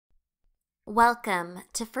Welcome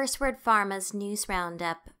to FirstWord Pharma's News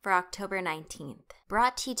Roundup for October 19th,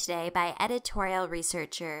 brought to you today by editorial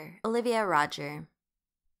researcher Olivia Roger.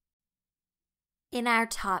 In our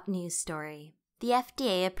top news story, the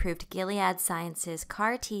FDA approved Gilead Sciences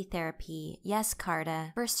CAR-T therapy,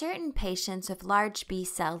 Yescarta, for certain patients with large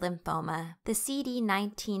B-cell lymphoma. The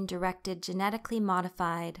CD19-directed genetically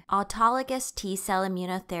modified autologous T-cell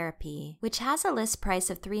immunotherapy, which has a list price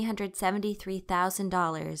of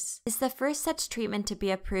 $373,000, is the first such treatment to be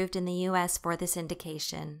approved in the U.S. for this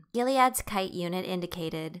indication. Gilead's Kite unit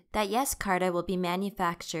indicated that Yescarta will be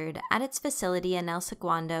manufactured at its facility in El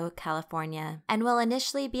Segundo, California, and will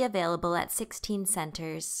initially be available at 16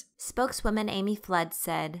 centers. Spokeswoman Amy Flood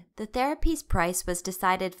said, "The therapy's price was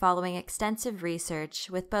decided following extensive research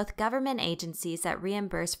with both government agencies that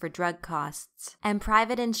reimburse for drug costs and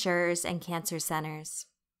private insurers and cancer centers."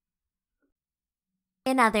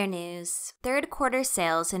 In other news, third quarter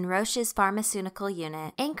sales in Roche's pharmaceutical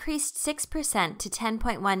unit increased 6% to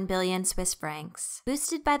 10.1 billion Swiss francs,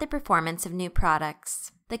 boosted by the performance of new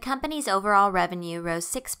products. The company's overall revenue rose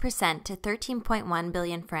 6% to 13.1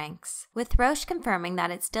 billion francs, with Roche confirming that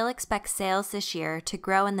it still expects sales this year to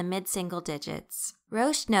grow in the mid-single digits.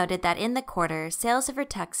 Roche noted that in the quarter, sales of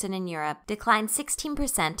Rituxan in Europe declined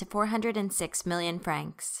 16% to 406 million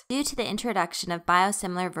francs, due to the introduction of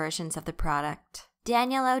biosimilar versions of the product.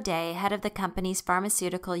 Daniel O'Day, head of the company's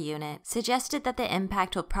pharmaceutical unit, suggested that the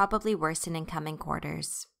impact will probably worsen in coming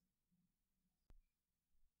quarters.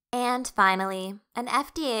 And finally, an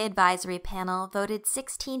FDA advisory panel voted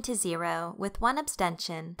 16-0 with one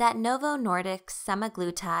abstention that Novo Nordisk's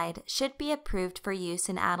semaglutide should be approved for use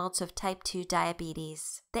in adults with type 2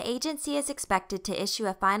 diabetes. The agency is expected to issue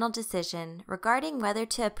a final decision regarding whether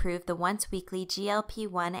to approve the once-weekly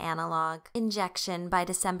GLP-1 analog injection by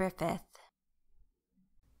December 5th.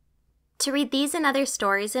 To read these and other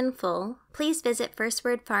stories in full, please visit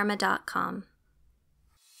firstwordpharma.com.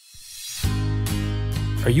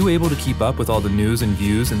 Are you able to keep up with all the news and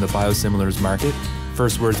views in the biosimilars market?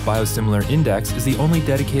 FirstWord's Biosimilar Index is the only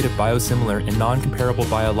dedicated biosimilar and non-comparable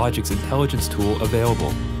biologics intelligence tool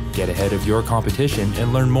available. Get ahead of your competition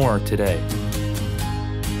and learn more today.